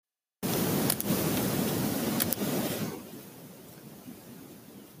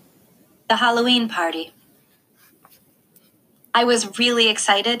The Halloween party. I was really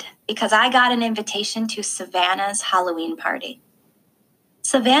excited because I got an invitation to Savannah's Halloween party.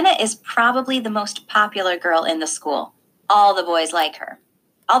 Savannah is probably the most popular girl in the school. All the boys like her.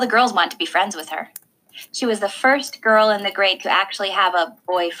 All the girls want to be friends with her. She was the first girl in the grade to actually have a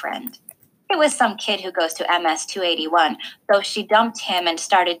boyfriend. It was some kid who goes to MS 281, though she dumped him and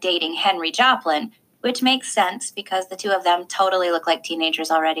started dating Henry Joplin, which makes sense because the two of them totally look like teenagers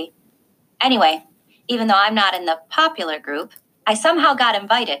already. Anyway, even though I'm not in the popular group, I somehow got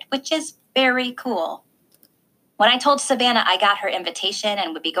invited, which is very cool. When I told Savannah I got her invitation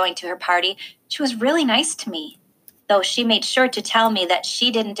and would be going to her party, she was really nice to me, though she made sure to tell me that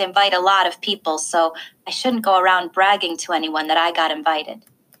she didn't invite a lot of people, so I shouldn't go around bragging to anyone that I got invited.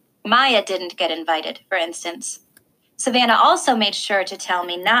 Maya didn't get invited, for instance. Savannah also made sure to tell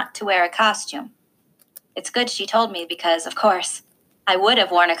me not to wear a costume. It's good she told me because, of course, I would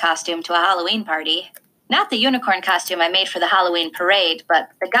have worn a costume to a Halloween party. Not the unicorn costume I made for the Halloween parade, but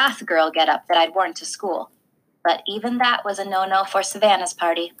the goth girl getup that I'd worn to school. But even that was a no-no for Savannah's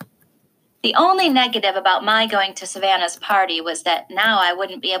party. The only negative about my going to Savannah's party was that now I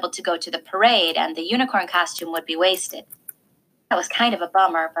wouldn't be able to go to the parade and the unicorn costume would be wasted. That was kind of a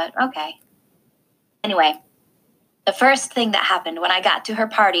bummer, but okay. Anyway, the first thing that happened when I got to her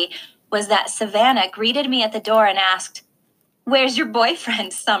party was that Savannah greeted me at the door and asked, "Where's your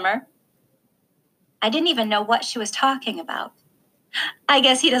boyfriend, Summer?" I didn't even know what she was talking about. "I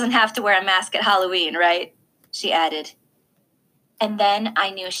guess he doesn't have to wear a mask at Halloween, right?" she added. And then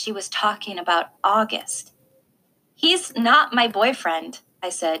I knew she was talking about August. "He's not my boyfriend," I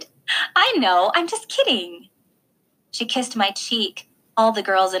said. "I know, I'm just kidding." She kissed my cheek. All the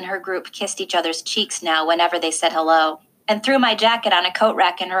girls in her group kissed each other's cheeks now whenever they said hello, and threw my jacket on a coat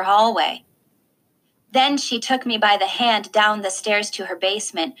rack in her hallway. Then she took me by the hand down the stairs to her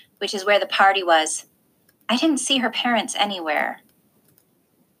basement, which is where the party was. I didn't see her parents anywhere.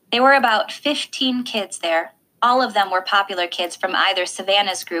 There were about 15 kids there. All of them were popular kids from either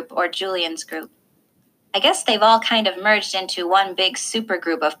Savannah's group or Julian's group. I guess they've all kind of merged into one big super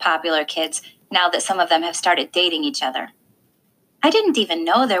group of popular kids now that some of them have started dating each other. I didn't even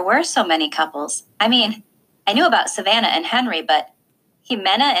know there were so many couples. I mean, I knew about Savannah and Henry, but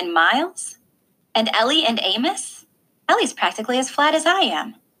Jimena and Miles? And Ellie and Amos? Ellie's practically as flat as I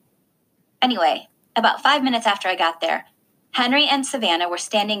am. Anyway, about 5 minutes after I got there, Henry and Savannah were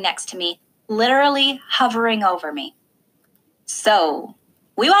standing next to me, literally hovering over me. "So,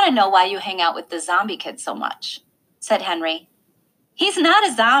 we want to know why you hang out with the zombie kid so much," said Henry. "He's not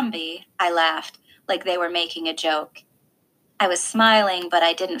a zombie," I laughed, like they were making a joke. I was smiling, but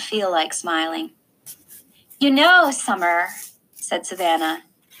I didn't feel like smiling. "You know, Summer," said Savannah,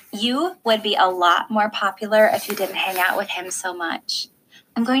 "you would be a lot more popular if you didn't hang out with him so much.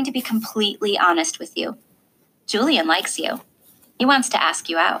 I'm going to be completely honest with you. Julian likes you. He wants to ask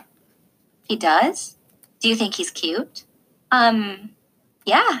you out." "He does? Do you think he's cute?"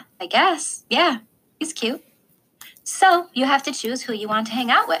 Yeah, I guess. Yeah, he's cute." "So you have to choose who you want to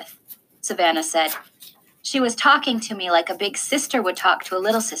hang out with," Savannah said. She was talking to me like a big sister would talk to a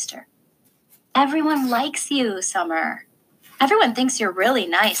little sister. "Everyone likes you, Summer. Everyone thinks you're really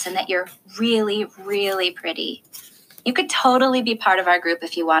nice and that you're really, really pretty. You could totally be part of our group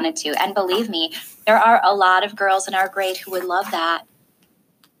if you wanted to, and believe me, there are a lot of girls in our grade who would love that."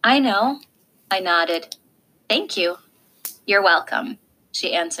 "I know," I nodded. "Thank you." "You're welcome,"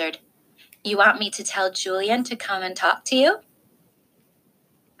 she answered. "You want me to tell Julian to come and talk to you?"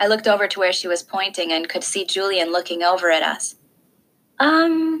 I looked over to where she was pointing and could see Julian looking over at us.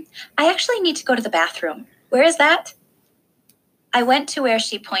 I actually need to go to the bathroom. Where is that?" I went to where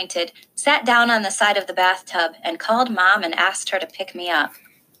she pointed, sat down on the side of the bathtub, and called Mom and asked her to pick me up.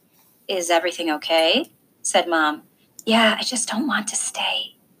 "Is everything okay?" said Mom. "Yeah, I just don't want to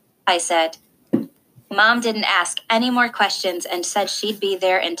stay," I said. Mom didn't ask any more questions and said she'd be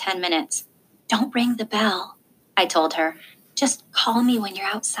there in 10 minutes. "Don't ring the bell," I told her. "Just call me when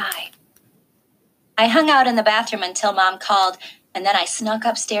you're outside." I hung out in the bathroom until Mom called, and then I snuck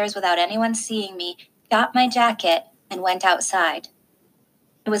upstairs without anyone seeing me, got my jacket, and went outside.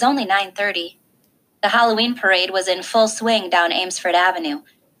 It was only 9:30. The Halloween parade was in full swing down Amesfort Avenue.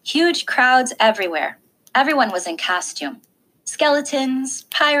 Huge crowds everywhere. Everyone was in costume. Skeletons,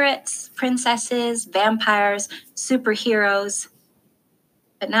 pirates, princesses, vampires, superheroes,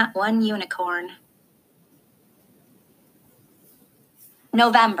 but not one unicorn.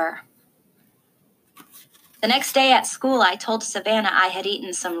 November. The next day at school, I told Savannah I had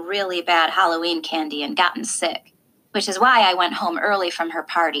eaten some really bad Halloween candy and gotten sick, which is why I went home early from her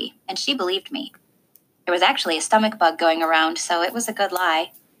party, and she believed me. There was actually a stomach bug going around, so it was a good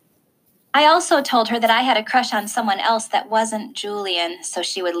lie. I also told her that I had a crush on someone else that wasn't Julian, so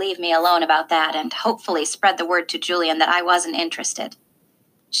she would leave me alone about that and hopefully spread the word to Julian that I wasn't interested.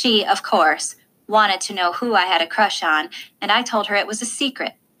 She, of course, wanted to know who I had a crush on, and I told her it was a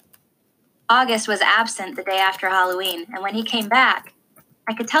secret. August was absent the day after Halloween, and when he came back,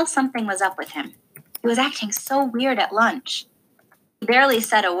 I could tell something was up with him. He was acting so weird at lunch. He barely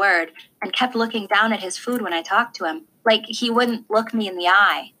said a word and kept looking down at his food when I talked to him, like he wouldn't look me in the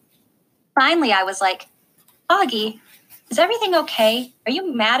eye. Finally, I was like, Augie, is everything okay? Are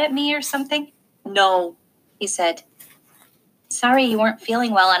you mad at me or something? No, he said. Sorry you weren't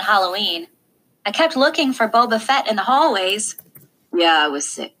feeling well on Halloween. I kept looking for Boba Fett in the hallways. Yeah, I was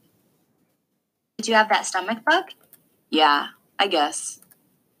sick. Did you have that stomach bug? Yeah, I guess.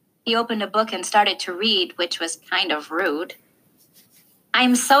 He opened a book and started to read, which was kind of rude.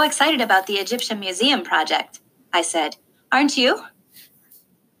 I'm so excited about the Egyptian Museum project, I said. Aren't you?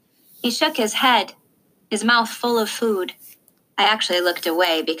 He shook his head, his mouth full of food. I actually looked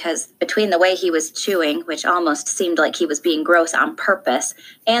away because between the way he was chewing, which almost seemed like he was being gross on purpose,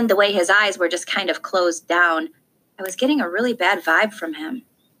 and the way his eyes were just kind of closed down, I was getting a really bad vibe from him.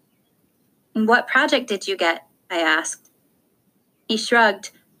 What project did you get? I asked. He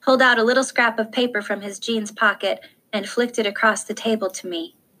shrugged, pulled out a little scrap of paper from his jeans pocket, and flicked it across the table to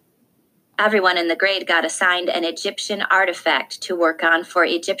me. Everyone in the grade got assigned an Egyptian artifact to work on for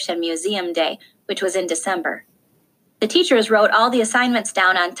Egyptian Museum Day, which was in December. The teachers wrote all the assignments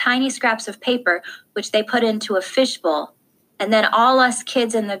down on tiny scraps of paper, which they put into a fishbowl, and then all us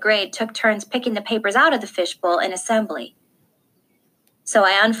kids in the grade took turns picking the papers out of the fishbowl in assembly. So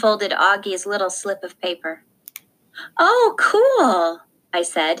I unfolded Augie's little slip of paper. Oh, cool, I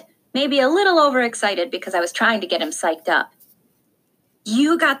said, maybe a little overexcited because I was trying to get him psyched up.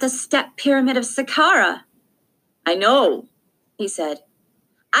 You got the step pyramid of Saqqara. I know, he said.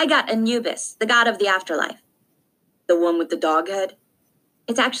 I got Anubis, the god of the afterlife. The one with the dog head?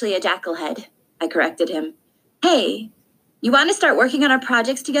 It's actually a jackal head, I corrected him. Hey, you want to start working on our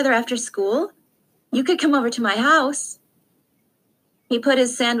projects together after school? You could come over to my house. He put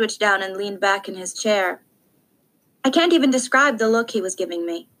his sandwich down and leaned back in his chair. I can't even describe the look he was giving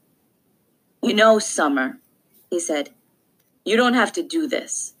me. You know, Summer, he said, you don't have to do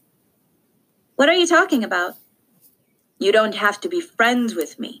this. What are you talking about? You don't have to be friends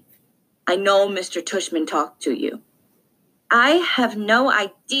with me. I know Mr. Tushman talked to you. I have no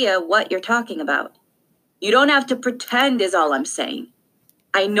idea what you're talking about. You don't have to pretend is all I'm saying.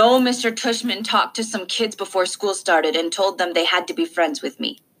 I know Mr. Tushman talked to some kids before school started and told them they had to be friends with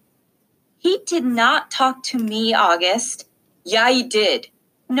me. He did not talk to me, August. Yeah, he did.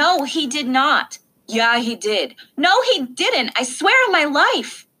 No, he did not. Yeah, he did. No, he didn't. I swear on my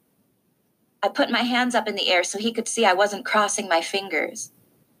life. I put my hands up in the air so he could see I wasn't crossing my fingers.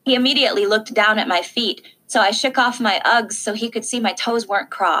 He immediately looked down at my feet, so I shook off my Uggs so he could see my toes weren't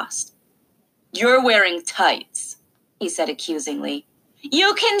crossed. You're wearing tights, he said accusingly.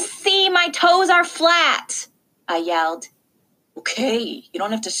 You can see my toes are flat, I yelled. Okay, you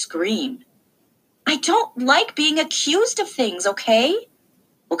don't have to scream. I don't like being accused of things, okay?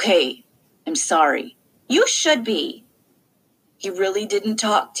 Okay, I'm sorry. You should be. He really didn't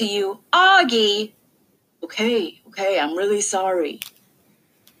talk to you? Augie! Okay, I'm really sorry.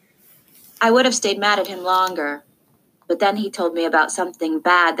 I would have stayed mad at him longer, but then he told me about something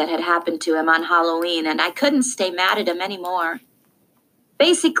bad that had happened to him on Halloween, and I couldn't stay mad at him anymore.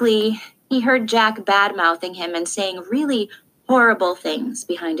 Basically, he heard Jack bad-mouthing him and saying really horrible things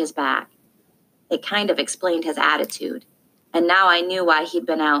behind his back. It kind of explained his attitude, and now I knew why he'd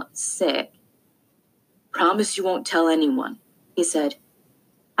been out sick. Promise you won't tell anyone, he said.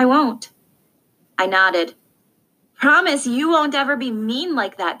 I won't. I nodded. Promise you won't ever be mean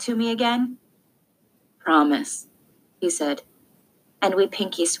like that to me again? Promise, he said, and we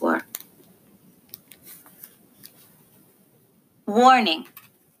pinky swore. Warning.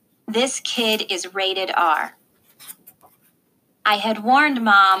 This kid is rated R. I had warned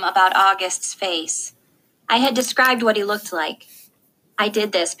Mom about August's face. I had described what he looked like. I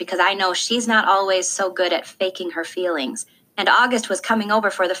did this because I know she's not always so good at faking her feelings, and August was coming over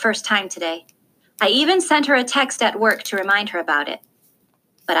for the first time today. I even sent her a text at work to remind her about it.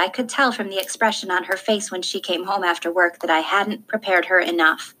 But I could tell from the expression on her face when she came home after work that I hadn't prepared her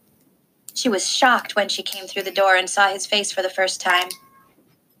enough. She was shocked when she came through the door and saw his face for the first time.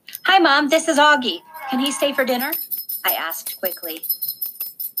 Hi, Mom, this is Augie. Can he stay for dinner? I asked quickly.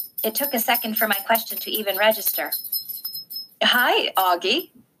 It took a second for my question to even register. Hi, Augie,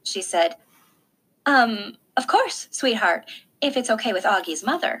 she said. Of course, sweetheart, if it's okay with Augie's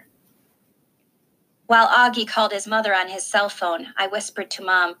mother. While Augie called his mother on his cell phone, I whispered to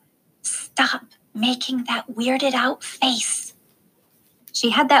Mom, Stop making that weirded out face.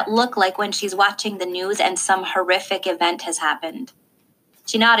 She had that look like when she's watching the news and some horrific event has happened.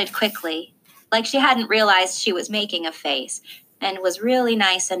 She nodded quickly, like she hadn't realized she was making a face, and was really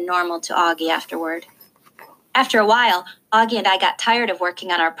nice and normal to Augie afterward. After a while, Augie and I got tired of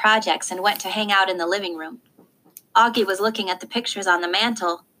working on our projects and went to hang out in the living room. Augie was looking at the pictures on the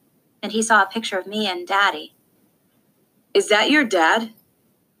mantle, and he saw a picture of me and Daddy. "Is that your dad?"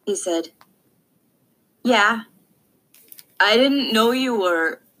 he said. "Yeah." "I didn't know you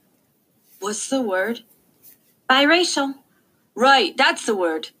were... What's the word?" "Biracial." "Right, that's the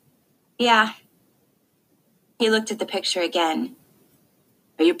word." "Yeah." He looked at the picture again.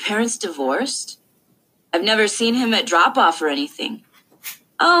 "Are your parents divorced? I've never seen him at drop-off or anything."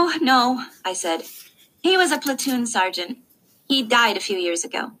 "Oh, no," I said. "He was a platoon sergeant. He died a few years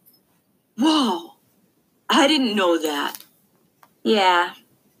ago." "Whoa, I didn't know that." "Yeah."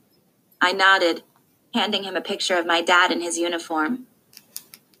 I nodded, handing him a picture of my dad in his uniform.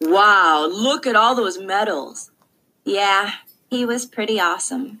 "Wow, look at all those medals." "Yeah, he was pretty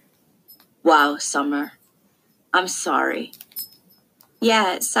awesome." "Wow, Summer. I'm sorry."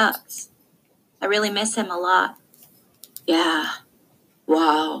 "Yeah, it sucks. I really miss him a lot." "Yeah.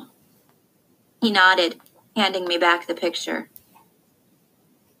 Wow." He nodded, handing me back the picture.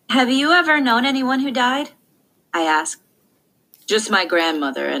 "Have you ever known anyone who died?" I asked. "Just my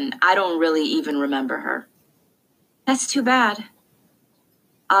grandmother, and I don't really even remember her." "That's too bad."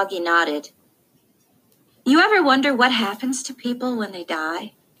 Augie nodded. "You ever wonder what happens to people when they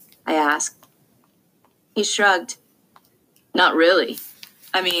die?" I asked. He shrugged. "Not really.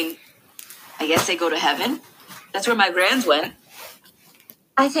 I mean, I guess they go to heaven. That's where my grands went."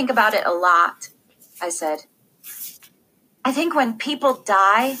 "I think about it a lot," I said. "I think when people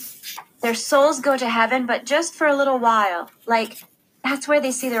die, their souls go to heaven, but just for a little while. Like, that's where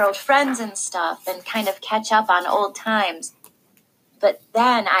they see their old friends and stuff and kind of catch up on old times. But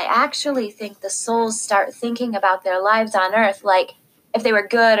then I actually think the souls start thinking about their lives on Earth, like if they were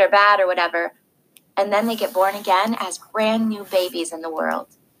good or bad or whatever, and then they get born again as brand new babies in the world."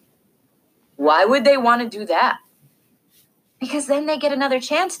 "Why would they want to do that?" "Because then they get another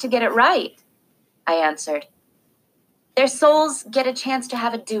chance to get it right," I answered. "Their souls get a chance to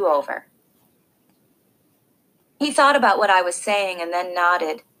have a do-over." He thought about what I was saying and then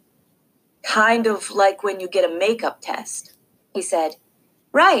nodded. "Kind of like when you get a makeup test," he said.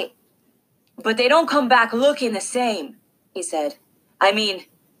 "Right." "But they don't come back looking the same," he said. "I mean,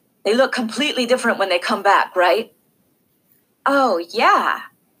 they look completely different when they come back, right?" "Oh, yeah,"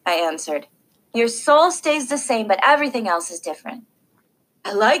 I answered. "Your soul stays the same, but everything else is different."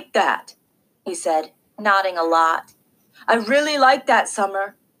 "I like that," he said, nodding a lot. "I really like that,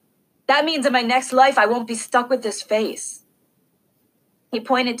 Summer. That means in my next life I won't be stuck with this face." He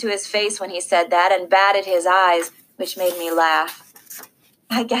pointed to his face when he said that and batted his eyes, which made me laugh.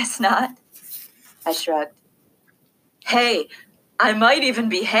 "I guess not," I shrugged. "Hey, I might even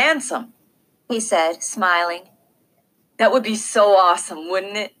be handsome," he said, smiling. "That would be so awesome,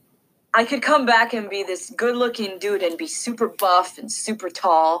 wouldn't it? I could come back and be this good-looking dude and be super buff and super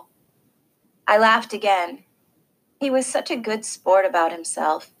tall." I laughed again. He was such a good sport about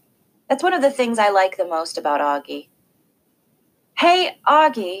himself. That's one of the things I like the most about Augie. "Hey,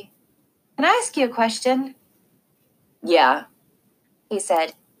 Augie, can I ask you a question?" "Yeah," he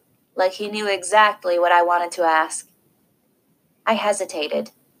said, like he knew exactly what I wanted to ask. I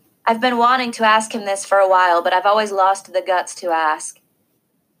hesitated. I've been wanting to ask him this for a while, but I've always lost the guts to ask.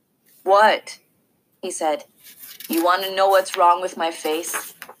 "What?" he said. "You want to know what's wrong with my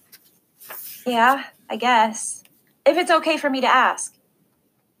face?" "Yeah, I guess. If it's okay for me to ask."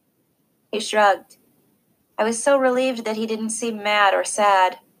 He shrugged. I was so relieved that he didn't seem mad or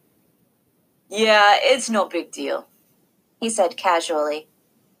sad. "Yeah, it's no big deal," he said casually.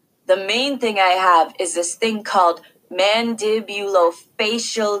 "The main thing I have is this thing called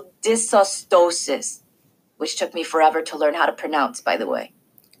mandibulofacial dysostosis, which took me forever to learn how to pronounce, by the way.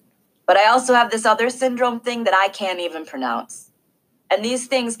 But I also have this other syndrome thing that I can't even pronounce. And these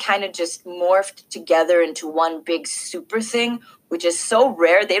things kind of just morphed together into one big super thing, which is so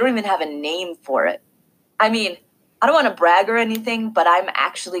rare they don't even have a name for it. I mean, I don't want to brag or anything, but I'm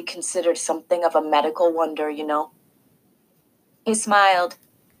actually considered something of a medical wonder, you know?" He smiled.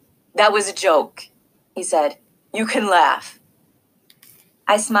 "That was a joke," he said. "You can laugh."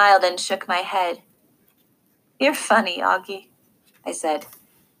 I smiled and shook my head. "You're funny, Augie," I said.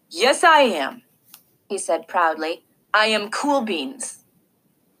 "Yes, I am," he said proudly. "I am cool beans."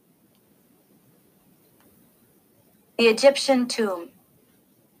 The Egyptian Tomb.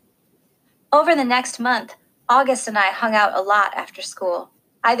 Over the next month, August and I hung out a lot after school.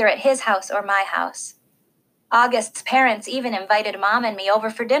 either at his house or my house. August's parents even invited Mom and me over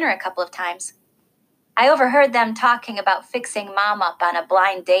for dinner a couple of times. I overheard them talking about fixing Mom up on a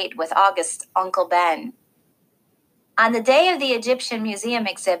blind date with August's Uncle Ben. On the day of the Egyptian Museum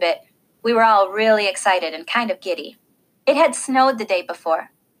exhibit, we were all really excited and kind of giddy. It had snowed the day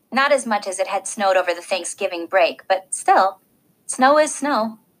before. Not as much as it had snowed over the Thanksgiving break, but still, snow is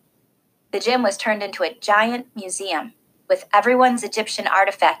snow. The gym was turned into a giant museum, with everyone's Egyptian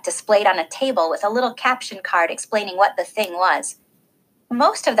artifact displayed on a table with a little caption card explaining what the thing was.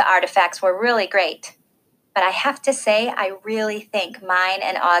 Most of the artifacts were really great, but I have to say I really think mine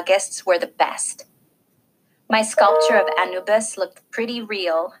and August's were the best. My sculpture of Anubis looked pretty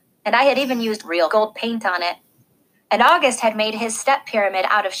real, and I had even used real gold paint on it. And August had made his step pyramid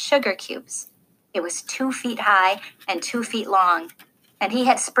out of sugar cubes. It was 2 feet high and 2 feet long, and he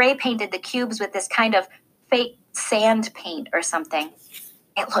had spray painted the cubes with this kind of fake sand paint or something.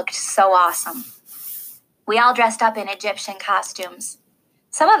 It looked so awesome. We all dressed up in Egyptian costumes.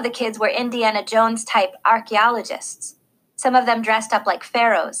 Some of the kids were Indiana Jones-type archaeologists. Some of them dressed up like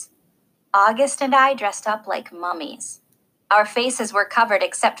pharaohs. August and I dressed up like mummies. Our faces were covered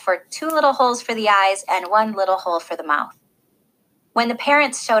except for 2 little holes for the eyes and 1 little hole for the mouth. When the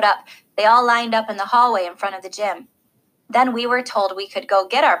parents showed up, they all lined up in the hallway in front of the gym. Then we were told we could go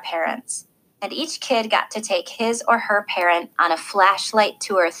get our parents, and each kid got to take his or her parent on a flashlight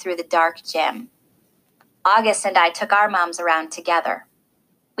tour through the dark gym. August and I took our moms around together.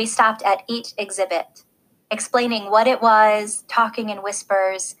 We stopped at each exhibit, explaining what it was, talking in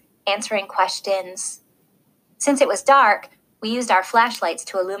whispers, answering questions. Since it was dark, we used our flashlights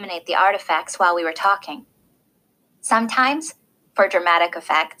to illuminate the artifacts while we were talking. Sometimes, for dramatic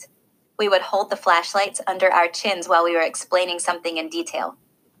effect, we would hold the flashlights under our chins while we were explaining something in detail.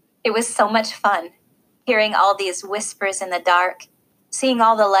 It was so much fun, hearing all these whispers in the dark, seeing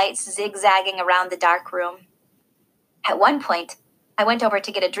all the lights zigzagging around the dark room. At one point, I went over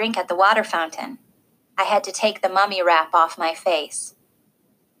to get a drink at the water fountain. I had to take the mummy wrap off my face.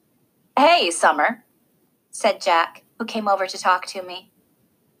 "Hey, Summer," said Jack, who came over to talk to me.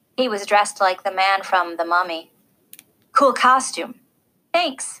 He was dressed like the man from The Mummy. "Cool costume."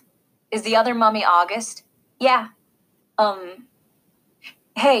 "Thanks. Is the other mummy August?" "Yeah."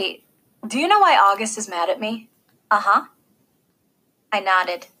 Hey, do you know why August is mad at me?" "Uh-huh." I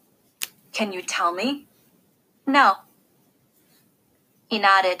nodded. "Can you tell me?" "No." He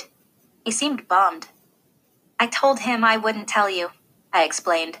nodded. He seemed bummed. "I told him I wouldn't tell you," I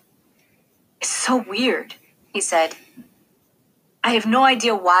explained. "It's so weird," he said. "I have no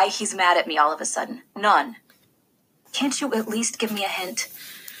idea why he's mad at me all of a sudden. None. Can't you at least give me a hint?"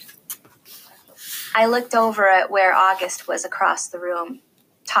 I looked over at where August was across the room,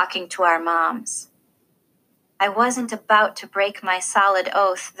 talking to our moms. I wasn't about to break my solid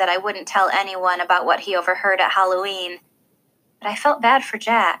oath that I wouldn't tell anyone about what he overheard at Halloween, but I felt bad for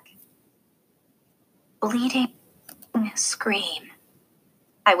Jack. "Bleeding scream,"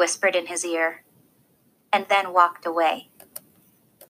 I whispered in his ear, and then walked away.